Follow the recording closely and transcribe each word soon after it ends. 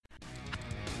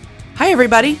Hi,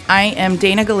 everybody. I am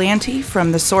Dana Galanti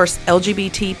from the Source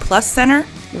LGBT Plus Center.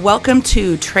 Welcome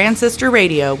to Transistor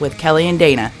Radio with Kelly and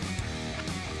Dana.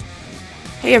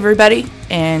 Hey, everybody.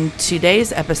 In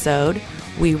today's episode,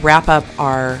 we wrap up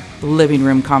our living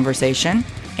room conversation,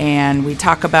 and we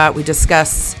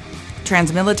discuss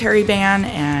trans military ban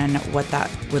and what that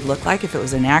would look like if it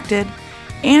was enacted.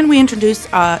 And we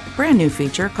introduce a brand new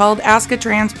feature called Ask a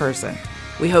Trans Person.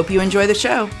 We hope you enjoy the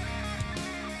show.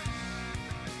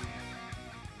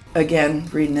 Again,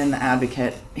 reading in the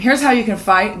Advocate. Here's how you can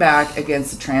fight back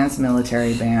against the trans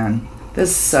military ban.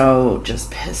 This so just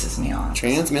pisses me off.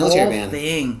 Trans military ban.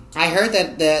 Thing. I heard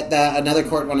that another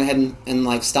court went ahead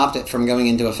and stopped it from going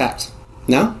into effect.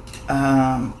 No?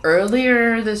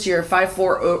 Earlier this year, a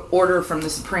 5-4 order from the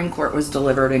Supreme Court was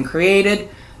delivered and created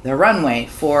the runway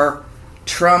for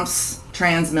Trump's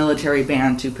trans military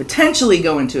ban to potentially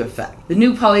go into effect. The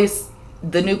new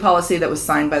policy that was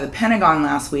signed by the Pentagon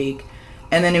last week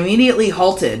and then immediately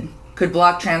halted could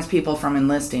block trans people from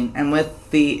enlisting. And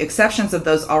with the exceptions of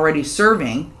those already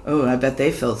serving, I bet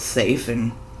they feel safe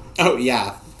and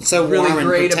so really warm and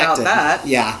great protected. about that.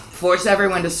 Yeah. Force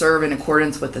everyone to serve in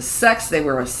accordance with the sex they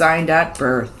were assigned at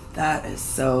birth. That is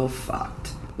so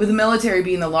fucked. With the military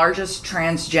being the largest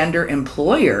transgender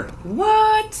employer.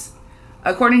 What?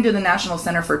 According to the National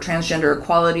Center for Transgender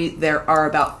Equality, there are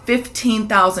about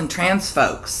 15,000 trans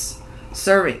folks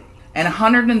serving and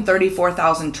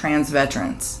 134,000 trans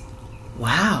veterans.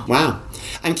 Wow.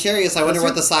 I'm curious. I wonder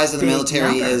what the size of the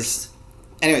military is.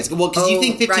 Anyways, well, because you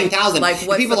think 15,000, right.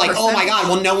 people are like, oh my God,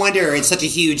 well, no wonder it's such a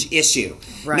huge issue.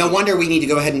 Right. No wonder we need to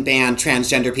go ahead and ban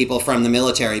transgender people from the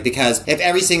military, because if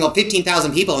every single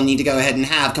 15,000 people need to go ahead and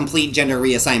have complete gender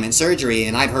reassignment surgery,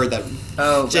 and I've heard that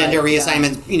gender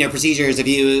reassignment procedures, if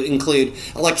you include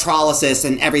electrolysis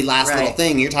and every last little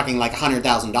thing, you're talking like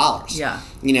 $100,000. Yeah.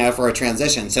 For a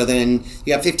transition. So then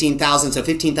you have 15,000, so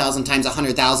 15,000 times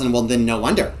 100,000, well, then no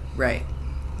wonder. Right.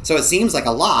 So it seems like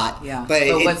a lot. Yeah. But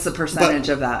what's the percentage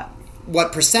of that?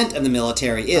 What percent of the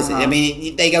military is it? I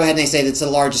mean, they go ahead and they say that's the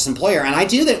largest employer. And I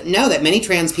do know that many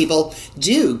trans people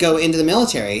do go into the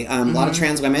military. A lot of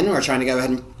trans women are trying to go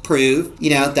ahead and prove,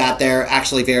 that they're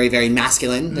actually very, very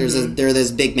masculine. They're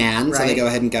this big man, so they go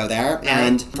ahead and go there. Right.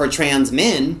 And for trans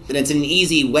men, it's an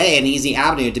easy way, an easy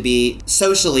avenue to be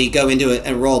socially go into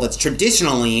a role that's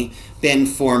traditionally been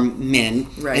for men.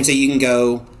 Right. And so you can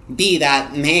go be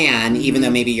that man, even though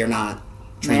maybe you're not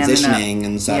transitioning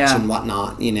and such and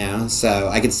whatnot, So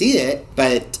I can see it,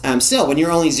 but still, when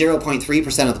you're only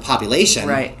 0.3% of the population.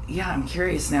 Right. Yeah, I'm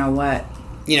curious now what.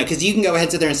 Because you can go ahead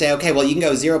and sit there and say, okay, well, you can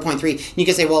go 0.3. You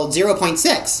can say, well,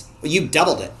 0.6. Well, you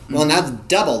doubled it. Well, now it's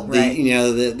doubled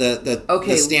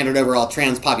the standard overall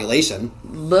trans population.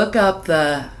 Look up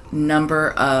the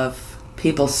number of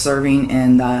people serving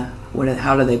in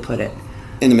how do they put it?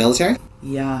 In the military?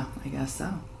 Yeah, I guess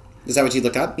so. Is that what you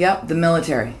look up? Yep, the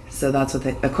military. So that's what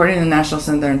according to the National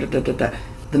Center,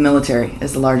 the military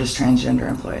is the largest transgender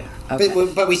employer. Okay.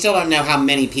 But we still don't know how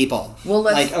many people. Well,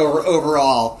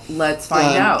 overall. Let's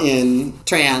find out. In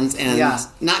trans and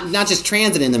not just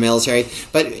transit in the military,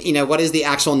 but what is the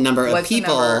actual number of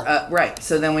people? Right.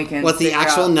 So then we can. What's the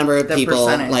actual number of people?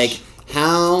 Percentage. Like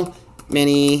how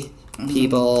many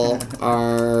people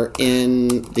are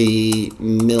in the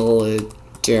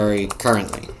military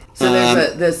currently? So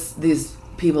there's these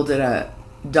people did a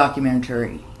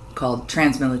documentary called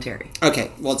Transmilitary.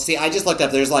 Okay, well, see, I just looked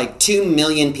up. There's like 2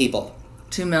 million people.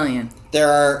 2 million.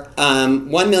 There are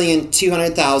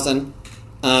 1,200,000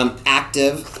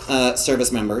 active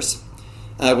service members,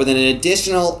 with an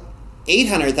additional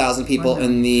 800,000 people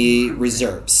in the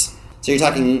reserves. So you're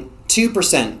talking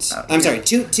 2%. I'm sorry,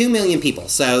 2 million people.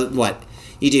 So what?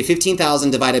 You do 15,000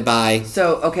 divided by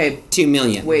 2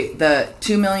 million. Wait, the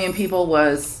 2 million people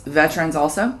was veterans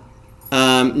also?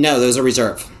 No, those are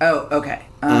reserve. Oh, okay.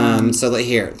 So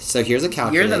here's a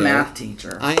calculator. You're the math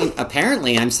teacher.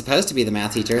 I'm supposed to be the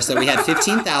math teacher. So we had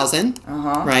 15,000,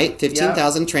 right?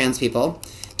 15,000 trans people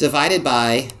divided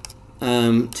by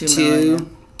 2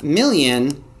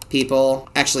 million people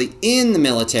actually in the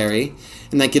military.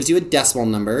 And that gives you a decimal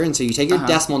number. And so you take your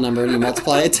decimal number and you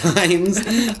multiply it times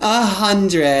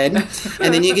 100.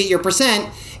 And then you get your percent,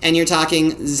 and you're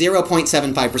talking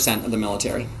 0.75% of the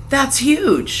military. That's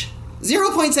huge.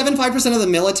 0.75% of the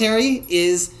military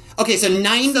is... Okay, so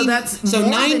 90... So that's more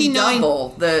 99, than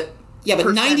double the... Yeah, but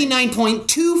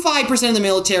 99.25% of the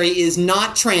military is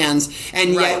not trans,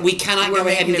 and yet we cannot go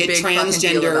ahead and get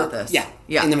transgender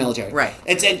in the military. Right.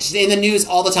 It's in the news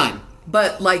all the time.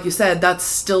 But like you said, that's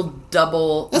still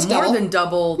double. That's more than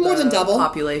double the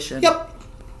population. Yep.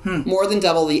 More than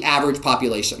double the average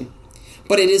population.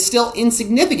 but it is still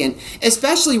insignificant,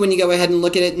 especially when you go ahead and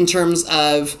look at it in terms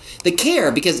of the care,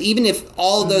 because even if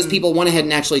all of those people went ahead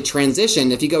and actually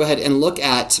transitioned, if you go ahead and look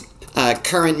at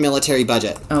current military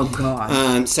budget. Oh,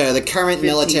 God. So the current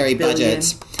military budget,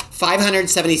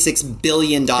 $576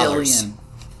 billion. Jeez.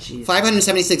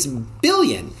 $576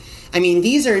 billion. I mean,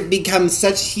 these are become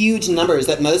such huge numbers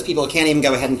that most people can't even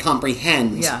go ahead and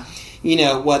comprehend. Yeah. You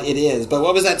know what it is. But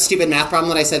what was that stupid math problem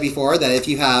that I said before? That if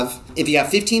you have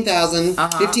 15,000 people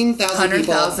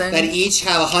that each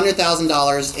have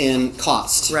 $100,000 in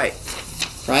cost. Right.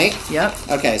 Right? Yep.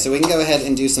 Okay, so we can go ahead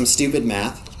and do some stupid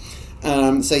math.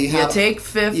 So you have take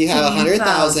 15,000. You have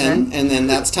 100,000, and then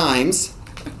that's times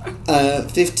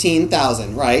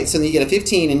 15,000, right? So then you get a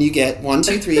 15, and you get 1,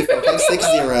 2, 3, 4, 5, 6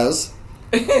 zeros.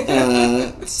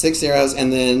 6 zeros,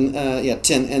 and then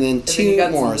 10, and then two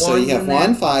more. So you have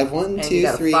 1, 5, 1, 2,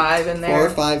 3, 4,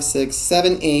 5, 6,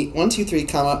 7, 8, 1, 2, 3,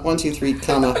 comma, 1, 2, 3,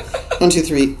 comma, 1, 2,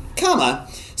 3, comma.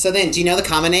 So then, do you know the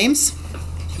comma names?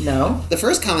 No. The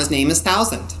first comma's name is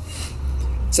thousand.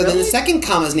 So then the second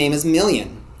comma's name is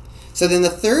million. So then the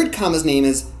third comma's name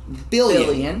is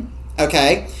billion.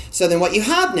 Okay? So then what you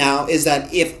have now is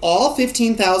that if all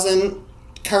 15,000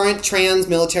 current trans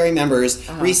military members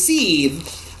receive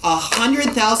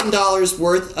 $100,000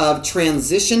 worth of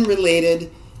transition-related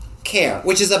care,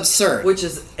 which is absurd. Which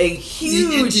is a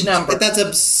huge number. That's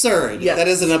absurd. Yes. That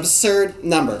is an absurd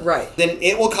number. Right. Then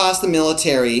it will cost the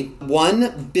military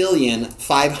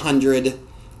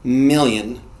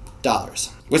 $1,500,000,000,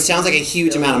 which sounds like a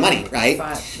huge amount of money, right?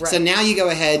 Right. So now you go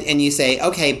ahead and you say,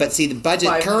 okay, but see the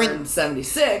budget, current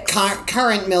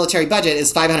military budget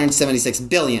is $576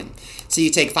 billion. So you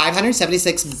take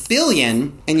 $576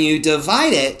 billion and you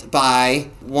divide it by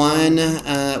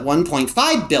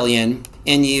 1.5 billion,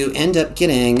 and you end up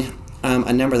getting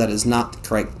a number that is not the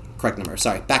correct number.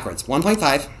 Sorry, backwards.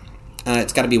 1.5.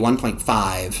 It's got to be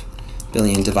 1.5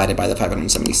 billion divided by the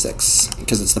 576,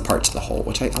 because it's the part to the whole,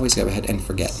 which I always go ahead and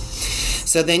forget.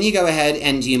 So then you go ahead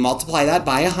and you multiply that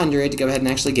by 100 to go ahead and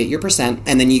actually get your percent,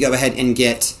 and then you go ahead and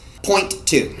get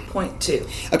 0.2. 0.2.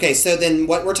 Okay, so then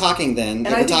what we're talking then,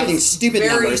 we're talking stupid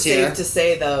numbers here. Very safe to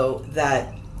say, though,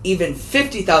 that even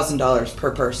 $50,000 per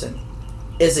person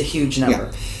is a huge number.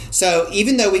 Yeah. So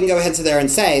even though we can go ahead to there and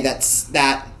say that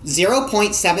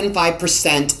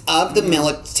 0.75% of the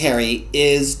military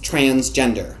is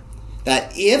transgender,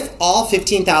 that if all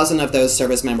 15,000 of those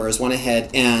service members went ahead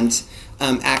and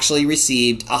actually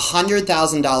received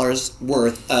 $100,000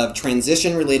 worth of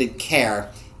transition-related care,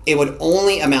 it would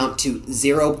only amount to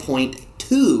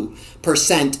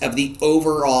 0.2% of the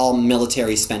overall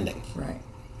military spending. Right.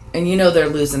 And you know they're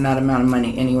losing that amount of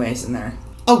money anyways in there.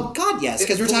 Oh, God, yes,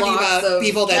 because we're talking about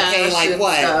people that pay, like,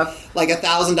 what? Stuff. Like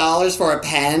 $1,000 for a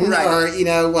pen, right, or,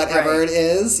 whatever, right, it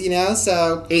is,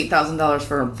 so... $8,000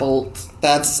 for a bolt.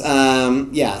 That's,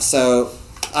 so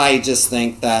I just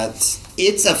think that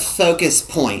it's a focus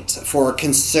point for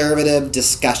conservative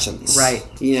discussions. Right.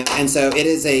 And so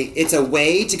it's a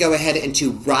way to go ahead and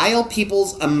to rile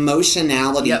people's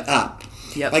emotionality up.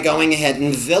 Yep. By going ahead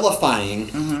and vilifying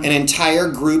an entire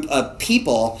group of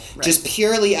people, right, just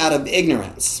purely out of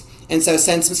ignorance. And so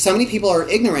since so many people are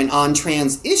ignorant on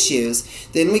trans issues,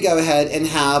 then we go ahead and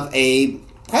have a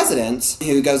president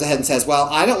who goes ahead and says, well,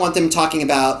 I don't want them talking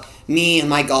about me and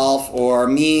my golf or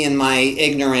me and my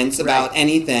ignorance about, right,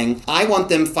 anything. I want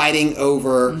them fighting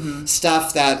over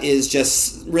stuff that is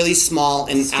just really small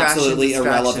and absolutely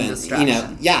irrelevant.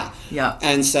 Yeah. Yeah.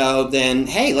 And so then,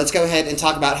 hey, let's go ahead and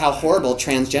talk about how horrible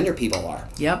transgender people are.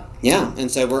 Yep. Yeah. And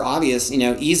so we're obvious,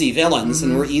 easy villains,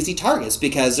 and we're easy targets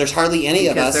because there's hardly any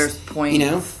of us. There's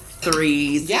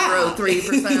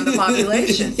 0.303% of the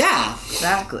population. Yeah.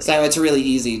 Exactly. So it's really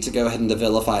easy to go ahead and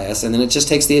vilify us, and then it just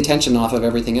takes the attention off of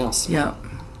everything else. Yeah.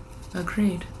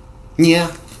 Agreed. Yeah.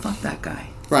 Fuck that guy.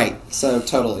 Right. So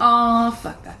totally. Oh,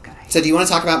 fuck that guy. So do you want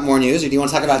to talk about more news, or do you want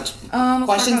to talk about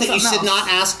questions that you should not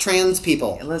ask trans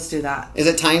people? Yeah, let's do that. Is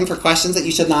it time for questions that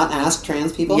you should not ask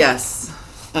trans people? Yes.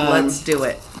 Let's do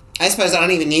it. I suppose I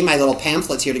don't even need my little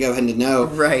pamphlets here to go ahead and know.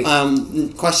 Right.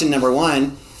 Question number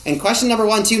 1. And question number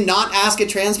 1, too, not ask a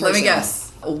trans person. Let me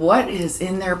guess. What is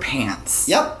in their pants?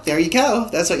 Yep, there you go.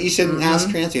 That's what you shouldn't ask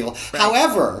trans people. Right.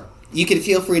 However, you can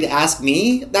feel free to ask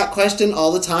me that question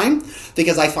all the time,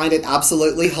 because I find it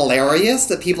absolutely hilarious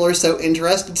that people are so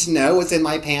interested to know what's in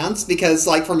my pants, because,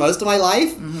 like, for most of my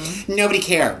life, nobody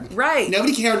cared. Right.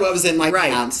 Nobody cared what was in my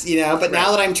pants, but now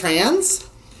that I'm trans...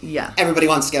 Yeah. Everybody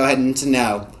wants to go ahead and to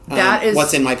know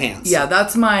what's in my pants. Yeah,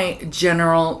 that's my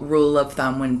general rule of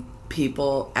thumb when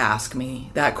people ask me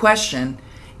that question,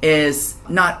 is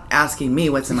not asking me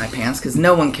what's in my pants, because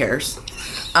no one cares.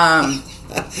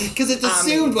 Because it's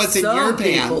assumed what's in your pants.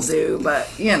 Some people do, but,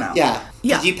 you know. Yeah.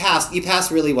 Yeah. You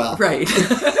passed really well. Right.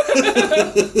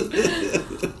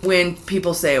 When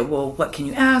people say, well, what can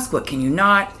you ask? What can you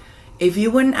not? If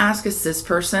you wouldn't ask a cis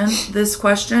person this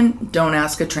question, don't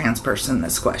ask a trans person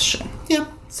this question. Yeah.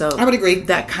 So I would agree.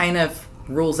 That kind of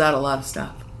rules out a lot of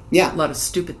stuff. Yeah. A lot of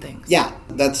stupid things. Yeah.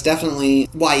 That's definitely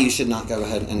why you should not go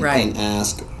ahead and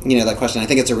ask, that question. I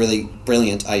think it's a really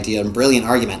brilliant idea and brilliant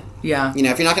argument. Yeah. If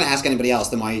you're not going to ask anybody else,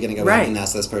 then why are you going to go ahead and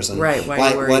ask this person? Right.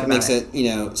 What makes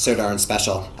it, so darn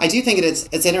special? I do think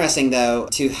it's interesting, though,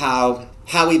 to how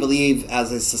we believe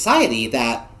as a society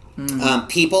that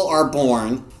people are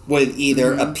born with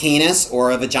either a penis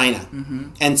or a vagina. Mm-hmm.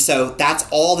 And so that's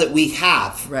all that we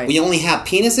have. Right. We only have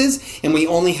penises and we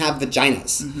only have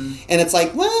vaginas. Mm-hmm. And it's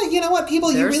like, well, you know what,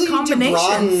 people, There's you really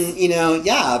need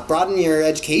to broaden your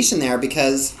education there,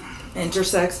 because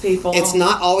intersex people, it's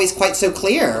not always quite so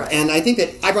clear. Right. And I think that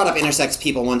I brought up intersex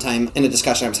people one time in a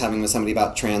discussion I was having with somebody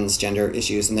about transgender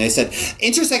issues, and they said,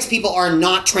 intersex people are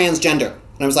not transgender.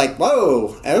 And I was like,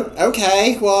 whoa,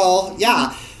 okay, well,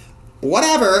 yeah.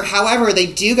 Whatever. However, they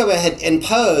do go ahead and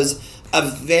pose a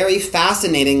very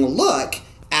fascinating look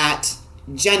at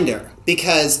gender.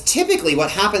 Because typically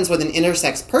what happens with an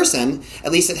intersex person,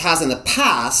 at least it has in the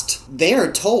past, they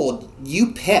are told,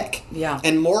 you pick. Yeah.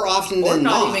 And more often than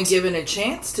not. Or not even given a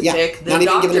chance to pick. The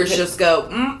doctors just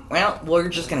go, we're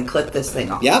just going to clip this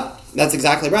thing off. Yep. That's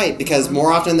exactly right. Because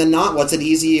more often than not, what's it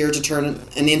easier to turn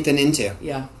an infant into?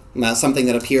 Yeah. Something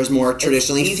that appears more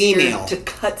traditionally female. To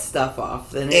cut stuff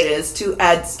off than it is to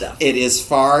add stuff. It is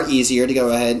far easier to go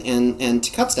ahead and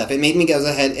to cut stuff. It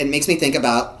makes me think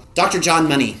about Dr. John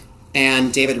Money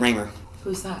and David Raymer.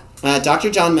 Who's that?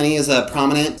 Dr. John Money is a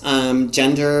prominent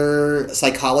gender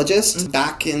psychologist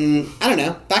back in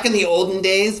the olden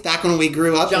days, back when we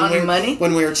grew up.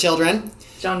 When we were children.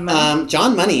 John Money.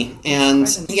 John Money. And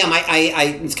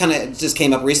it kind of just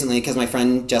came up recently because my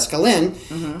friend Jessica Lynn,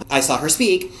 I saw her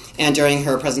speak, and during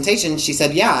her presentation, she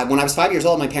said, when I was 5 years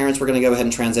old, my parents were going to go ahead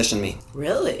and transition me.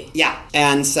 Really? Yeah.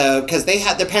 And so, because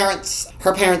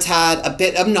her parents had a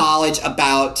bit of knowledge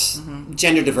about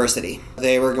gender diversity.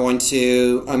 They were going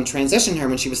to transition her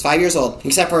when she was 5 years old,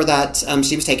 except for that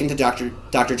she was taken to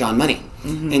Dr. John Money.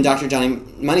 Mm-hmm. And Dr. John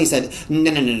Money said,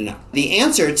 no. The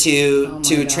answer to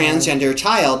a transgender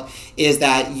child is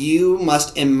that you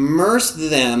must immerse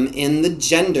them in the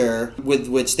gender with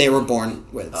which they were born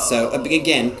with. So,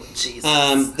 again,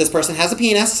 this person has a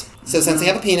penis. So since they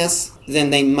have a penis, then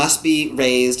they must be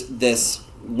raised this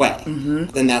way. Mm-hmm.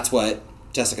 Then that's what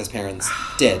Jessica's parents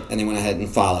did, and they went ahead and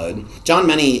followed. John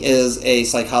Money is a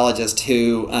psychologist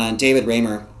who David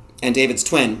Raymer and David's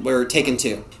twin were taken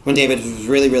to when David was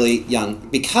really, really young.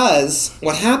 Because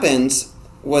what happened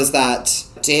was that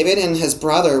David and his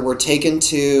brother were taken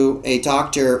to a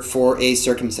doctor for a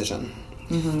circumcision.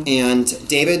 Mm-hmm. And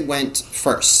David went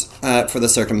first for the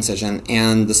circumcision,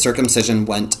 and the circumcision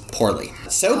went poorly.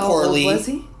 How poorly. Old was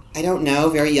he? I don't know,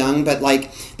 very young, but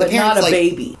the parents, not a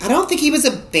baby. I don't think he was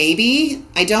a baby.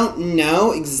 I don't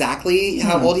know exactly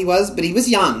how old he was, but he was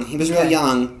young. He was real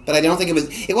young, but I don't think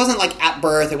it wasn't like at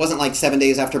birth. It wasn't like 7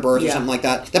 days after birth or something like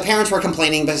that. The parents were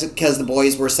complaining because the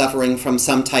boys were suffering from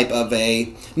some type of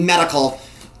a medical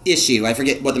issue. I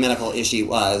forget what the medical issue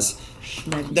was.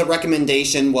 The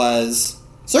recommendation was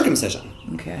circumcision.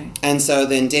 Okay. And so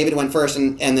then David went first,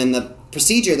 and then the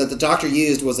procedure that the doctor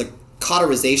used was a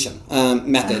cauterization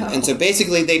method. And so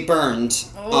basically they burned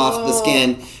off the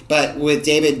skin, but with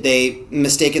David they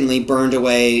mistakenly burned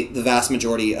away the vast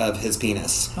majority of his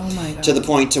penis. Oh my God. To the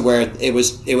point to where it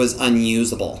was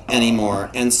unusable anymore.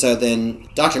 And so then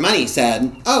Dr. Money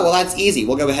said, oh, well, that's easy.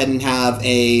 We'll go ahead and have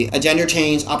a gender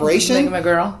change operation. Make him a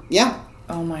girl? Yeah.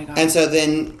 Oh my God. And so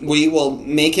then we will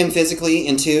make him physically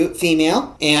into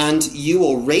female, and you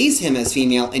will raise him as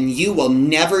female, and you will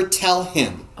never tell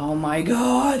him. Oh my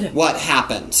God. What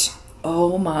happened.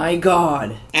 Oh my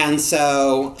God. And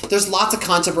so there's lots of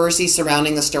controversy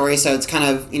surrounding the story, so it's kind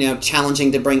of,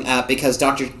 challenging to bring up because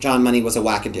Dr. John Money was a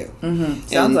wackadoo. Mm-hmm.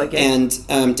 Sounds like it.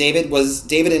 And David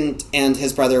and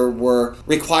his brother were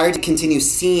required to continue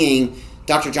seeing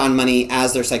Dr. John Money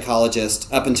as their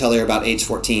psychologist up until they were about age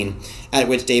 14, at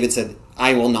which David said,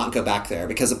 I will not go back there,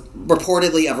 because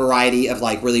reportedly a variety of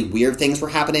really weird things were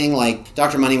happening. Like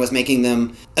Dr. Money was making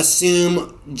them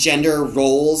assume gender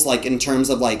roles, in terms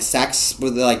of sex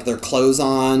with their clothes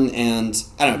on, and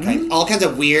I don't know, all kinds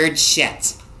of weird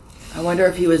shit. I wonder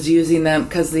if he was using them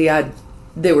because he had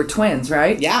they were twins,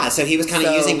 right? Yeah, so he was kind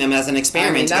of using them as an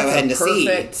experiment to go ahead and to see.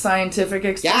 Perfect scientific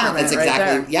experiment.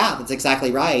 That's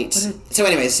exactly right. So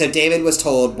anyways, so David was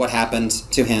told what happened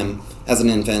to him as an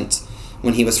infant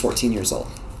when he was 14 years old.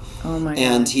 Oh my God.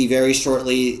 And he very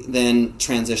shortly then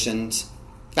transitioned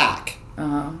back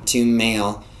to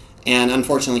male, and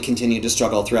unfortunately continued to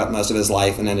struggle throughout most of his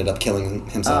life, and ended up killing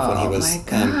himself when he was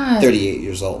 38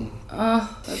 years old.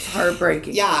 Oh, that's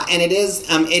heartbreaking. Yeah, and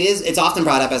it's often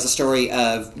brought up as a story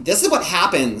of, this is what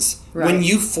happens when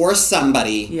you force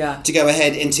somebody to go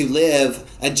ahead and to live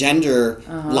a gender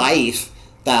life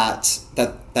that's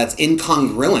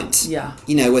incongruent,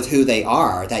 with who they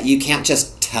are, that you can't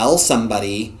just tell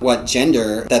somebody what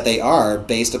gender that they are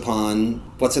based upon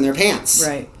what's in their pants.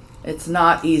 Right. It's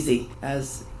not easy,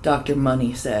 as Dr.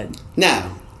 Money said.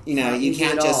 No. You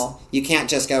can't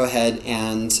just go ahead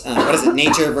and what is it,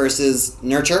 nature versus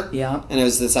nurture? Yeah. And it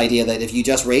was this idea that if you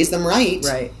just raise them right,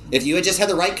 if you had just had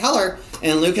the right color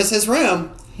in Lucas's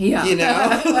room, it was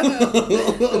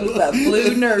that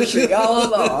blue nursery all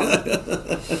along.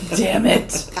 Damn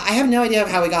it. I have no idea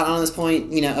how we got on this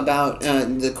point, about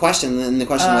the question. And the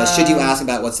question was, should you ask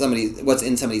about what's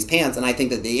in somebody's pants? And I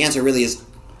think that the answer really is,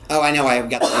 I know I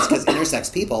got this, because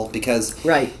intersex people, because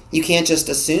you can't just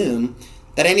assume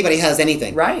that anybody has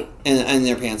anything in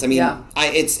their pants. I mean,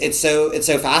 it's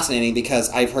so fascinating, because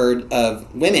I've heard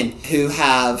of women who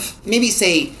have maybe,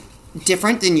 say,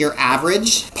 different than your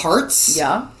average parts.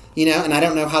 Yeah. And I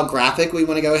don't know how graphic we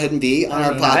want to go ahead and be on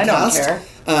our podcast. I don't care.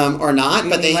 Or not,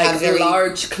 but they have very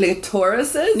large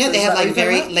clitorises. No, they have like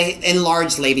very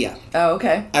enlarged labia. Oh,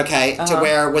 okay. Okay, to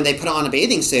where when they put on a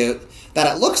bathing suit, that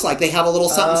it looks like they have a little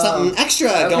something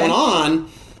extra going on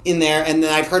in there. And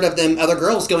then I've heard of other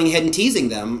girls going ahead and teasing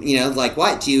them, like,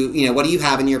 what do what do you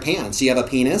have in your pants? Do you have a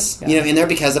penis, in there?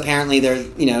 Because apparently they're,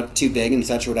 too big and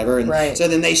such or whatever. And so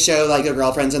then they show like their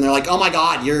girlfriends, and they're like, oh my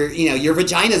God, your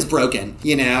vagina's broken,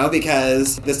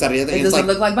 because the study of it doesn't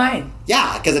look like mine.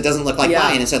 Yeah, because it doesn't look like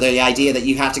mine. And so the idea that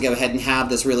you have to go ahead and have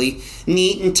this really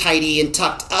neat and tidy and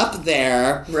tucked up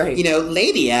there,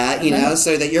 labia,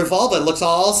 so that your vulva looks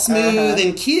all smooth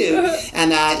and cute.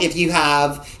 And that if you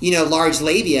have, large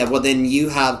labia, well, then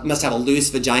you must have a loose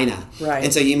vagina. Right.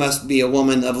 And so you must be a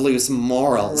woman of loose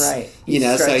morals. Right. So you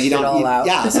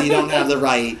don't, so you don't have the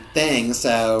right thing.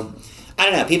 So, I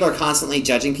don't know. People are constantly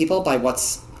judging people by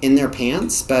what's in their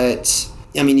pants, but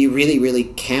I mean, you really, really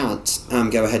can't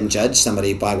go ahead and judge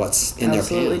somebody by what's in their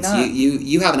pants. Not.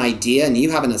 You have an idea and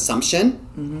you have an assumption,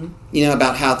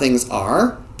 about how things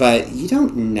are, but you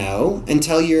don't know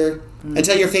until you're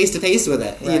face to face with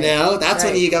it. Right. That's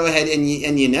when you go ahead and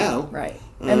you know. Right.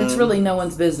 And it's really no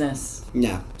one's business.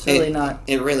 No, it's really not.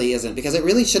 It really isn't, because it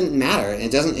really shouldn't matter.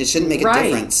 It shouldn't make a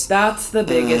difference. That's the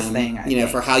biggest thing. I think.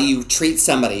 For how you treat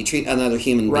another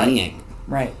human being.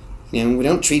 Right. We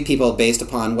don't treat people based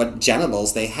upon what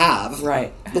genitals they have.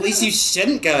 Right. At least you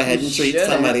shouldn't go ahead and treat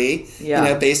somebody,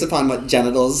 based upon what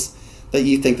genitals that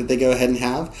you think that they go ahead and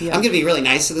have. Yeah. I'm going to be really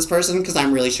nice to this person because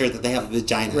I'm really sure that they have a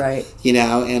vagina. Right.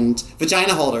 And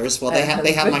vagina holders, well, they have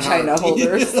my heart. Vagina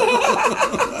holders.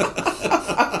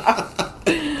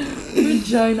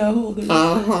 Vagina holders.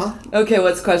 Uh-huh. Okay,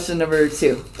 what's question number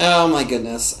 2? Oh, my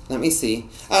goodness. Let me see.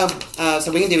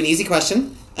 So we can do an easy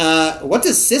question. What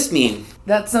does cis mean?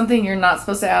 That's something you're not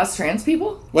supposed to ask trans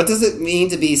people? What does it mean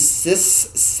to be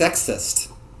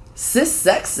cis-sexist?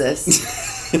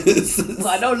 Cis-sexist? Well,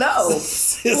 I don't know. What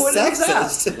is that?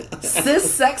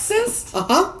 Cis-sexist?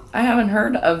 Uh-huh. I haven't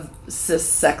heard of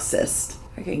cis-sexist.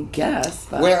 I can guess.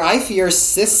 But... Where I fear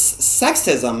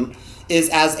cis-sexism is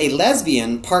as a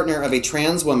lesbian partner of a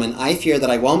trans woman, I fear that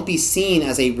I won't be seen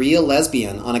as a real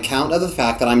lesbian on account of the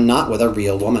fact that I'm not with a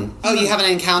real woman. Oh, you haven't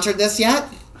encountered this yet?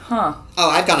 Huh. Oh,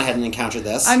 I've gone ahead and encountered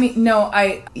this. I mean, no,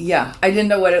 I didn't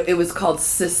know what it was called,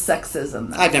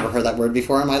 cis-sexism. I've never heard that word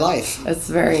before in my life.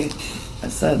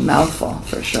 It's a mouthful,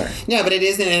 for sure. Yeah, but it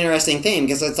is an interesting thing,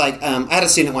 because it's like, I had a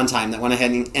student one time that went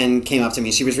ahead and came up to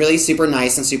me. She was really super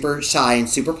nice and super shy and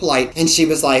super polite, and she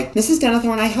was like, Mrs.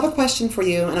 Denethorn, I have a question for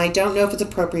you, and I don't know if it's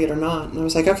appropriate or not. And I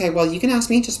was like, okay, well, you can ask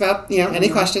me just about, any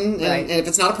question, and if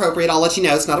it's not appropriate, I'll let you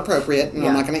know it's not appropriate, and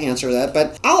I'm not going to answer that,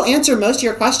 but I'll answer most of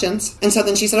your questions. And so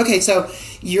then she said, okay, so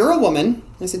you're a woman.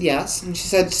 I said, yes. And she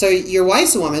said, so your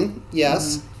wife's a woman?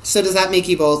 Yes. Mm-hmm. So does that make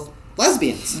you both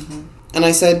lesbians? Mm-hmm. And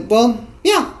I said, well...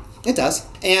 Yeah, it does.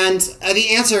 And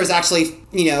the answer is actually,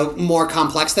 more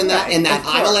complex than that, in that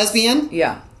I'm a lesbian.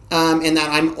 Yeah. In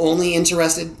that I'm only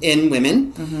interested in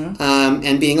women,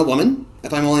 and being a woman.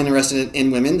 If I'm only interested in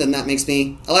women, then that makes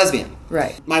me a lesbian.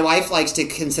 Right. My wife likes to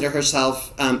consider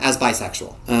herself as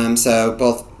bisexual. So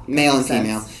both male and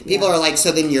female. People are like,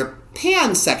 so then you're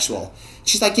pansexual.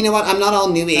 She's like, you know what? I'm not all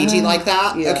new agey like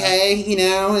that. Yeah. Okay, you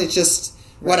know, it's just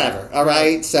whatever. All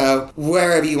right. So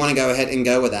wherever you want to go ahead and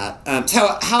go with that.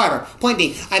 However, point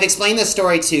being, I've explained this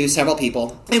story to several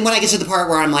people, and when I get to the part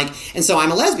where I'm like, and so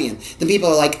I'm a lesbian, then people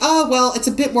are like, oh, well, it's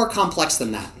a bit more complex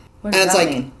than that. What does and it's that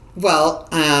like, mean? well,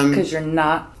 Because you're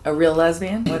not a real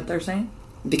lesbian. What they're saying?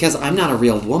 because I'm not a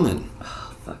real woman.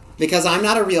 Oh, fuck. Because I'm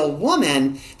not a real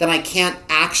woman, then I can't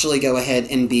actually go ahead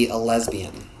and be a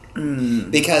lesbian.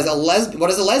 Because what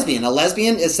is a lesbian? A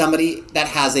lesbian is somebody that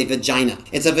has a vagina.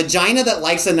 It's a vagina that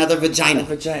likes another vagina. A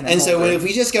vagina And so holder. if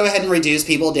we just go ahead and reduce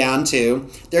people down to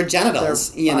their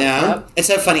genitals, you know? Yep. It's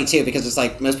so funny too, because it's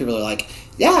like most people are like,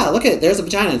 yeah, look at there's a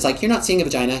vagina. It's like, you're not seeing a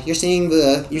vagina, you're seeing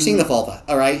the vulva,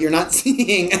 all right? You're not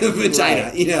seeing a vagina,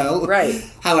 Right. you know? Right.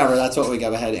 However, that's what we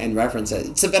go ahead and reference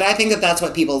it. So, but I think that that's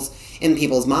what in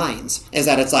people's minds is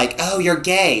that it's like, oh, you're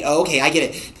gay. Oh, okay, I get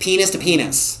it. Penis to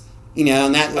penis. You know,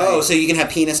 and that, oh, so you can have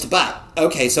penis to butt.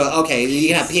 Okay, you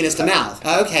can have penis to mouth.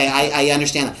 Okay, I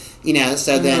understand that. You know,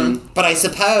 so then, but I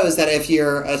suppose that if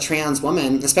you're a trans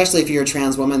woman, especially if you're a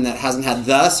trans woman that hasn't had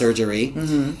the surgery,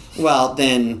 well,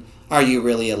 then are you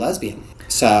really a lesbian?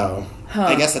 So,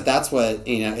 I guess that's what,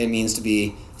 you know, it means to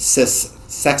be cis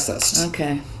sexist.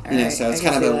 Okay. You know, so it's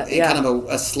kind of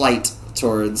a slight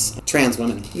towards trans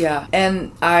women. Yeah,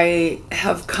 and I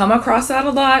have come across that a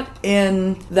lot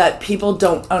in that people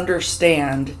don't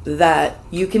understand that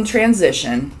you can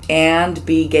transition and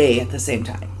be gay at the same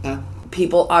time.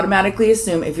 People automatically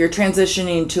assume if you're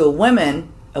transitioning to a woman,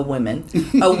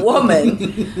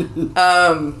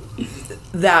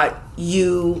 that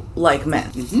you like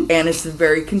men. And it's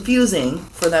very confusing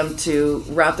for them to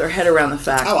wrap their head around the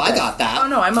fact I got that. Oh,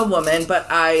 no, I'm a woman, but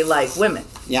I like women.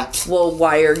 Yeah. Well,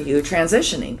 why are you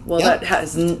transitioning? Well, Yep. that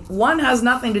has one has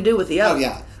nothing to do with the other. Oh,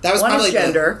 yeah. That was one probably is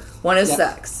gender, one is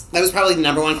sex. That was probably the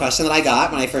number one question that I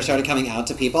got when I first started coming out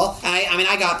to people. I mean,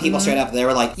 I got people straight up. They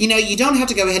were like, you know, you don't have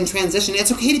to go ahead and transition.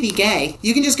 It's okay to be gay.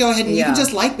 You can just go ahead and you can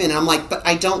just like men. And I'm like, but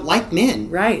I don't like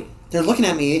men. Right. They're looking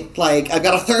at me like I've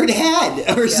got a third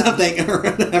head or something or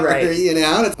whatever, Right. you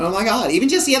know? Oh my God. Even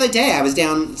just the other day, I was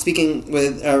down speaking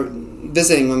with,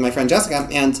 visiting with my friend Jessica,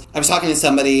 and I was talking to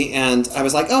somebody, and I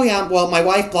was like, oh yeah, well, my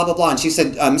wife, blah, blah, blah. And she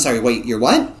said, I'm sorry, wait, your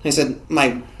what? And I said,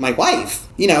 my wife,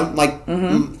 you know, like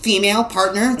female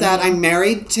partner that I'm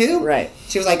married to. Right.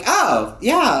 She was like, oh,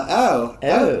 yeah,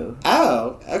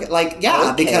 okay, like,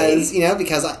 yeah, Okay.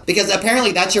 because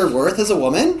apparently that's your worth as a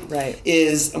woman. Right.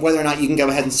 Is whether or not you can go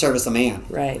ahead and service a man.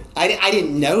 Right. I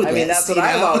didn't know this. I mean, that's what you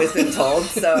I've know? always been told,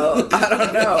 so I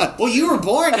don't know. Well, you were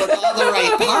born with all the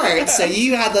right parts, so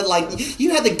you had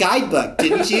the guidebook,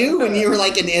 didn't you? When you were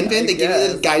like an infant, they give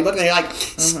you the guidebook, and they're like,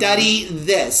 study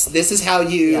this. This is how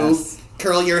you Yes.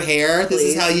 curl your hair. This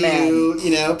is Please, how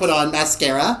you put on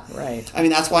mascara. Right. I mean,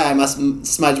 that's why I must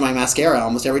smudge my mascara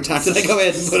almost every time that I go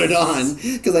ahead and put it on,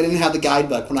 because I didn't have the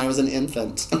guidebook when I was an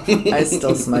infant. I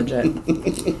still smudge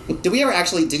it. Did you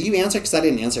answer? Because I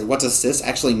didn't answer. What does cis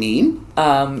actually mean?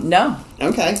 No.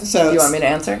 Okay, so You want me to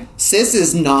answer? cis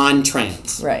is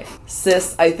non-trans. Right.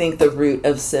 Cis, I think the root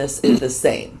of cis is the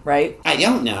same, right? I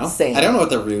don't know. Same. I don't know what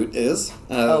the root is.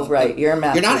 Oh, right. You're a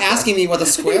math You're not teacher. asking me what the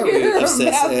square root You're of a cis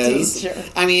math is. teacher.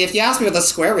 I mean, if you ask me what the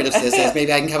square root of cis is,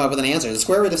 maybe I can come up with an answer. The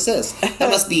square root of cis. That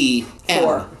must be M.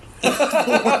 4.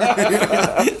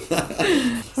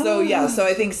 So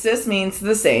I think cis means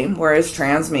the same, whereas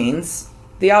trans means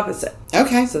the opposite.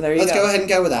 Okay. So there you Let's go. go ahead and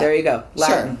go with that. There you go.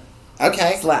 Latin. Sure.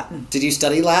 Okay. It's Latin. Did you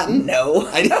study Latin? No.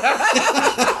 I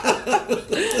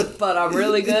But I'm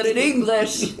really good at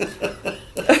English.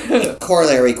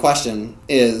 Corollary question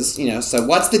is, so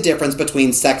what's the difference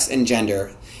between sex and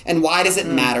gender? And why does it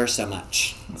matter so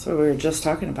much? That's what we were just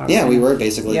talking about. Yeah, right? we were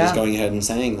basically Yeah. just going ahead and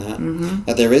saying that.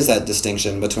 That there is that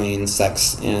distinction between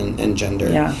sex and gender.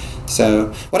 Yeah. So,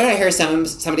 what did I hear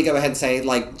somebody go ahead and say?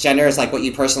 Like, gender is like what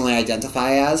you personally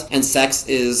identify as, and sex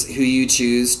is who you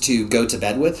choose to go to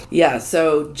bed with? Yeah,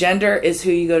 so gender is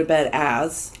who you go to bed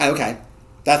as. Okay.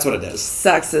 That's what it is.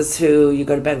 Sex is who you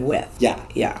go to bed with. Yeah.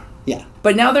 Yeah. Yeah.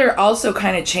 But now they're also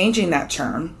kind of changing that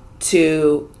term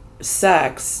to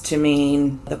sex to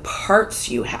mean the parts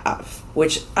you have,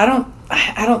 which I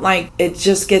don't like. It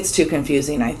just gets too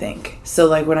confusing, I think. So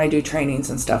like when I do trainings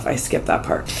and stuff, I skip that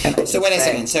part. And I So wait a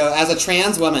second. So as a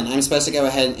trans woman, I'm supposed to go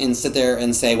ahead and sit there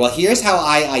and say, well, here's how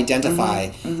I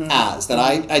identify as. That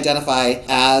I identify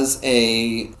as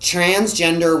a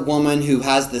transgender woman who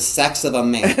has the sex of a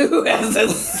man. Who has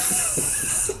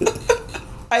this?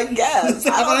 I guess.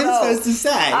 That's what I'm supposed to say.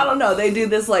 I don't know. They do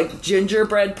this like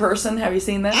gingerbread person. Have you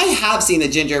seen this? I have seen the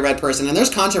gingerbread person, and there's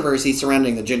controversy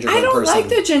surrounding the gingerbread I don't person. like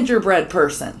the gingerbread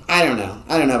person. I don't know.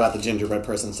 I don't know about the gingerbread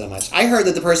person so much. I heard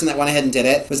that the person that went ahead and did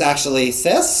it was actually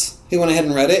cis. who went ahead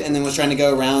and wrote it and then was trying to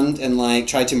go around and like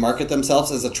try to market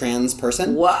themselves as a trans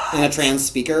person. What? And a trans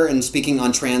speaker and speaking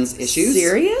on trans issues.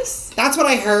 Serious? That's what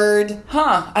I heard.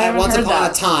 Huh. I haven't Once heard upon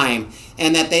that. a time.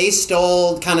 And that they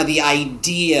stole kind of the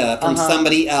idea from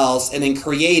somebody else and then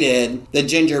created the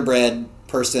gingerbread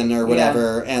person or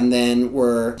whatever, and then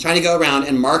were trying to go around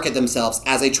and market themselves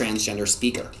as a transgender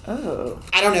speaker. Oh.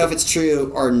 I don't know if it's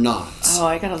true or not. Oh,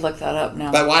 I gotta look that up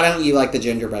now. But why don't you like the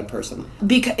gingerbread person?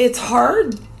 Because it's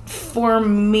hard for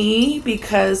me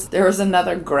because there was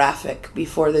another graphic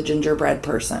before the gingerbread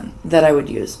person that I would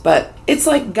use, but it's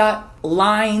like got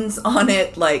lines on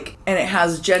it, like, and it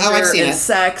has gender and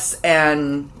sex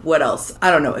and what else?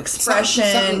 I don't know,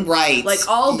 expression, right? Like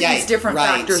all these different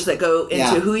factors that go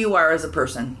into who you are as a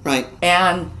person, right?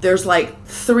 And there's like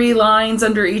 3 lines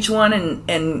under each one,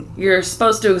 and you're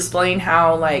supposed to explain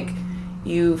how like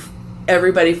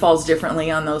everybody falls differently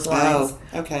on those lines.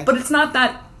 Oh, okay. But it's not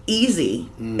that easy.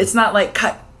 It's not like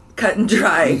cut and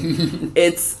dry.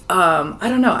 It's I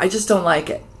don't know, I just don't like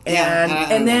it.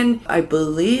 And then I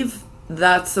believe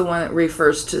that's the one that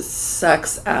refers to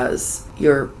sex as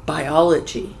your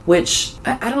biology, which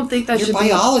I don't think that should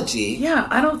biology. Be. Yeah,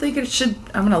 I don't think it should.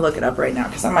 I'm gonna look it up right now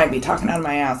because I might be talking out of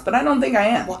my ass, but I don't think I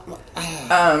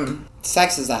am.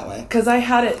 Sex is that way because I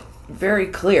had it very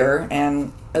clear,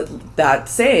 and that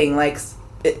saying like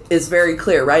it is very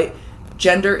clear, right?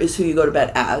 Gender is who you go to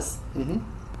bed as. Mm-hmm.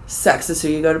 Sex is who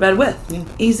you go to bed with. Yeah.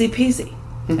 Easy peasy.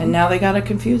 Mm-hmm. And now they gotta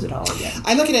confuse it all again.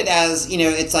 I look at it as,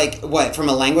 it's like, what, from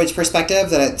a language perspective,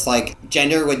 that it's like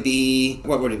gender would be,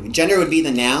 what would it be? Gender would be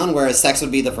the noun, whereas sex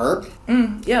would be the verb.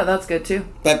 Yeah, that's good too.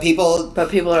 But people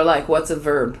are like, what's a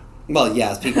verb? Well,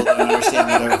 yes, people don't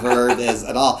understand what a verb is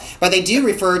at all. But they do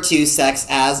refer to sex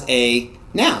as a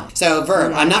noun. So,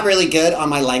 verb. I'm not really good on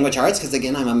my language arts because,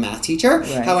 again, I'm a math teacher.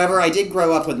 Right. However, I did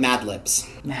grow up with Mad Libs.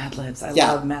 Mad Libs. I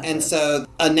love Mad Libs. And so,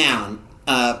 a noun.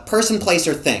 Person, place,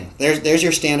 or thing. There's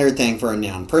your standard thing for a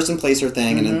noun. Person, place, or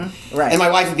thing. Mm-hmm. And my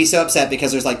wife would be so upset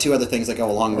because there's like 2 other things that go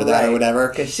along with it or whatever.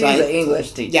 Because she's an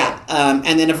English teacher. Yeah.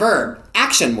 And then a verb.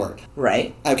 Action word.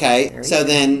 Right. Okay. So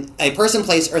then a person,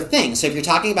 place, or thing. So if you're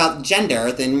talking about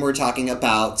gender, then we're talking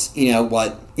about,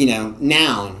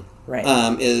 noun.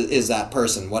 Right. Is that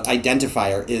person. What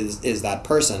identifier is that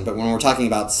person. But when we're talking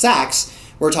about sex,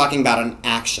 we're talking about an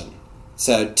action.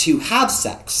 So to have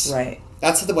sex. Right.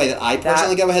 That's the way that I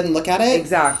personally go ahead and look at it.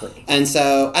 Exactly. And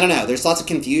so, I don't know, there's lots of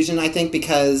confusion, I think,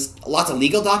 because lots of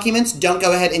legal documents don't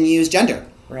go ahead and use gender.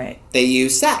 Right. They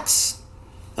use sex,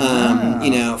 for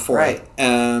it.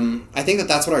 I think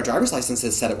that's what our driver's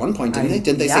licenses said at one point, didn't they?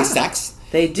 Didn't they say sex?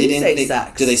 They do say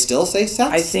sex. Do they still say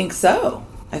sex? I think so.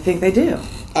 I think they do.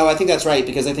 Oh, I think that's right,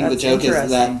 because I think the joke is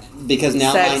that, because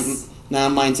now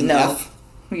mine's an F.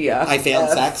 Yeah. I failed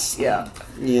sex. Yeah.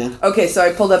 Yeah. Okay, so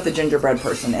I pulled up the gingerbread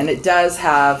person, and it does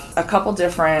have a couple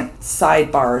different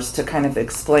sidebars to kind of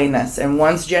explain this. And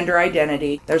one's gender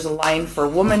identity. There's a line for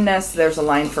womanness. There's a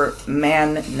line for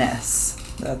manness.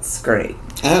 That's great.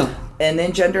 Oh. And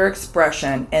then gender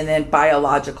expression, and then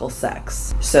biological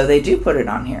sex. So they do put it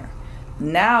on here.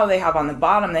 Now they have on the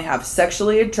bottom, they have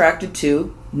sexually attracted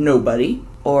to nobody,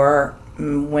 or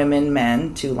women,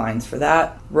 men, 2 lines for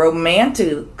that.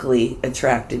 Romantically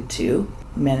attracted to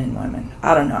men and women.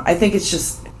 I don't know. I think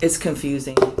it's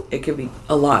confusing. It could be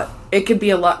a lot. It could be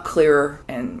a lot clearer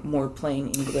and more plain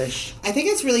English. I think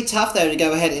it's really tough, though, to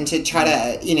go ahead and to try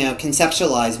to,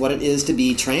 conceptualize what it is to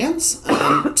be trans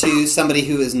to somebody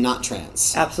who is not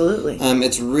trans. Absolutely.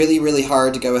 It's really, really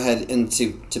hard to go ahead and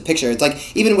to picture. It's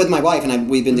like, even with my wife, and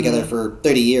we've been together for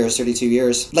 32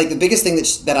 years. Like, the biggest thing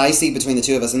that I see between the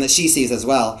 2 of us, and that she sees as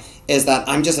well, is that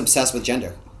I'm just obsessed with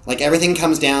gender. Like, everything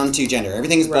comes down to gender.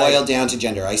 Everything's boiled down to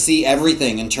gender. I see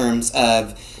everything in terms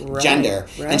of gender.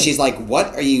 Right. And she's like,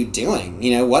 what are you doing?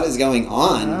 What is going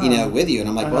on, with you? And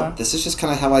I'm like, well, this is just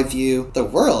kind of how I view the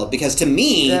world. Because to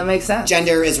me, that makes sense.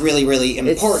 Gender is really, really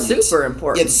important. It's super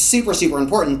important. It's super, super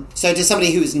important. So to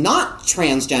somebody who's not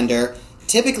transgender,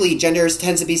 typically gender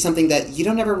tends to be something that you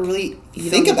don't ever really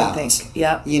think about.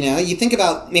 Yeah. You think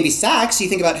about maybe sex, you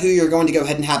think about who you're going to go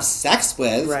ahead and have sex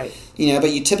with. Right.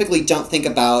 But you typically don't think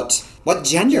about what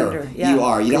gender you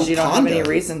are. You don't have any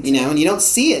reason to. And you don't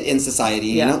see it in society.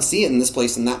 Yeah. You don't see it in this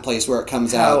place and that place where it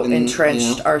comes how out. How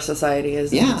entrenched our society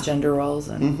is in gender roles.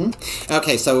 And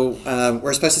Okay, so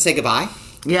we're supposed to say goodbye?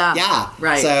 Yeah. Yeah.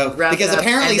 Right. So, because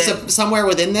apparently somewhere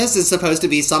within this is supposed to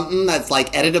be something that's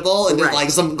like editable and there's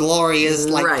like some glorious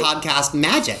podcast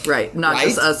magic. Right. Not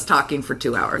just us talking for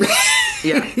 2 hours.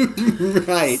 Yeah.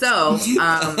 Right. So,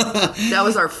 that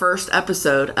was our first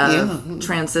episode of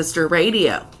Transistor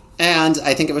Radio. And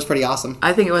I think it was pretty awesome.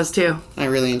 I think it was too. I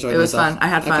really enjoyed it. It was myself. fun. I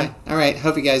had fun. Okay. All right.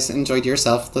 Hope you guys enjoyed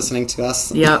yourself listening to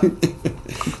us. Yep.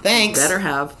 Thanks. Better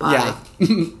have. Bye.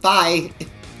 Yeah. Bye.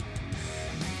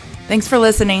 Thanks for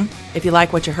listening. If you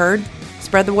like what you heard,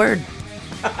 spread the word.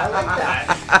 I like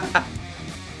that.